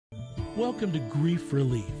Welcome to Grief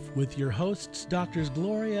Relief with your hosts, Doctors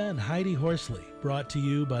Gloria and Heidi Horsley, brought to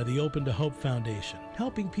you by the Open to Hope Foundation,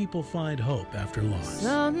 helping people find hope after loss.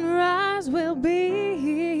 Sunrise will be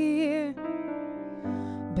here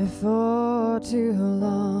before too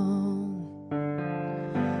long.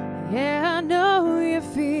 Yeah, I know you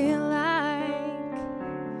feel like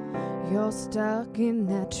you're stuck in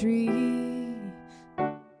that tree.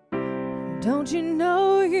 Don't you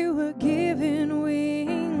know you were given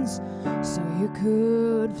wings so you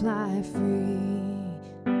could fly free?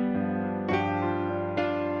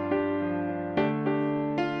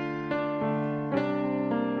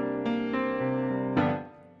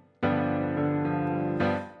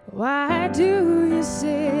 Why do you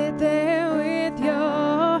sit there with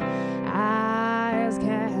your eyes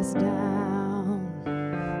cast down?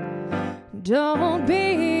 Don't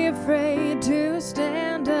be afraid to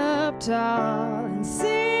stand up tall and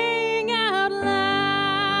sing out loud.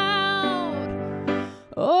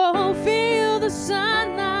 Oh, feel the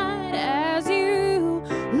sunlight as you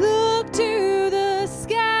look to the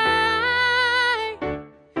sky.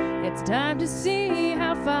 It's time to see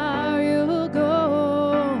how far you'll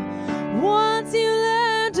go once you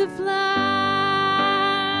learn to fly.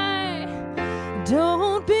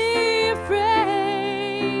 Don't be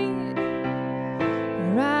afraid.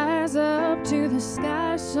 Rise up to the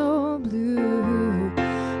sky so blue.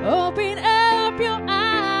 Open up your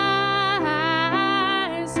eyes.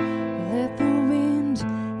 Let the wind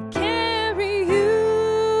carry you.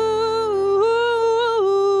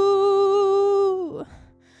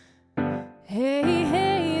 Hey,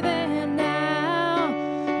 hey there now.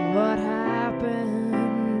 What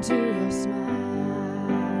happened to your smile?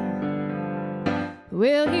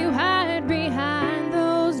 Will you hide behind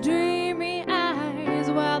those dreamy eyes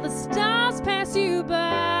while the stars pass you by?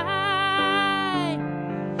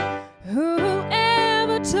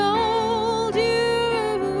 Whoever told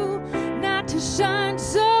you not to shine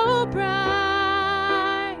so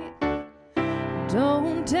bright?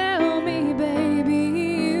 Don't tell me, baby,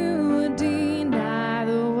 you would deny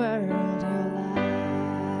the world your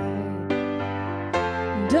light.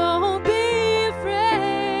 Don't be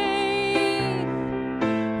afraid.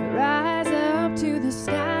 Rise up to the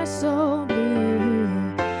sky so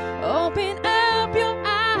blue. Open up your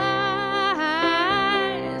eyes.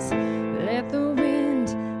 Let the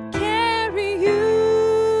wind carry you.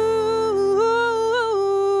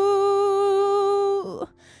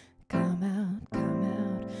 Come out, come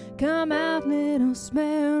out, come out, little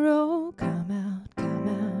sparrow. Come out, come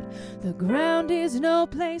out. The ground is no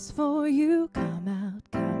place for you. Come out,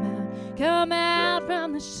 come out, come out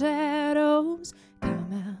from the shadows.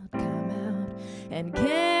 Come out, and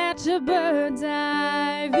catch a bird's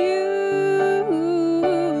eye view.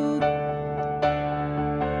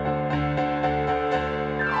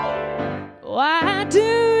 Why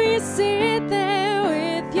do you sit there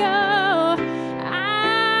with your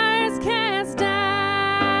eyes cast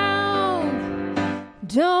down?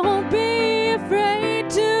 Don't be afraid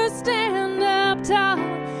to stand up tall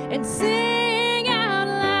and sing out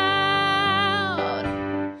loud.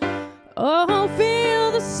 Oh,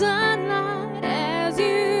 feel the sunlight as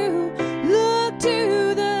you look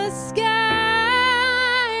to the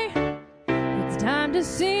sky. It's time to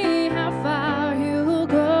see how far you'll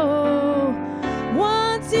go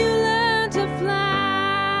once you learn to fly.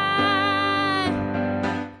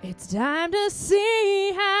 It's time to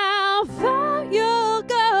see how far you'll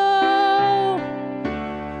go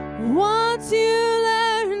once you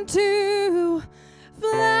learn to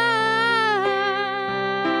fly.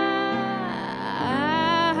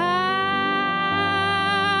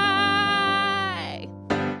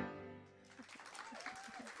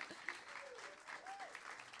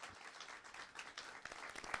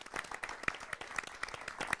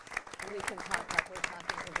 We can talk like we're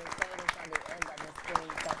talking because they're saying this on the end on the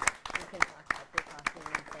screen, so we can talk like we're talking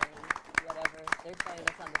and saying whatever. They're showing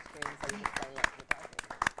us on the screen, so you can say it.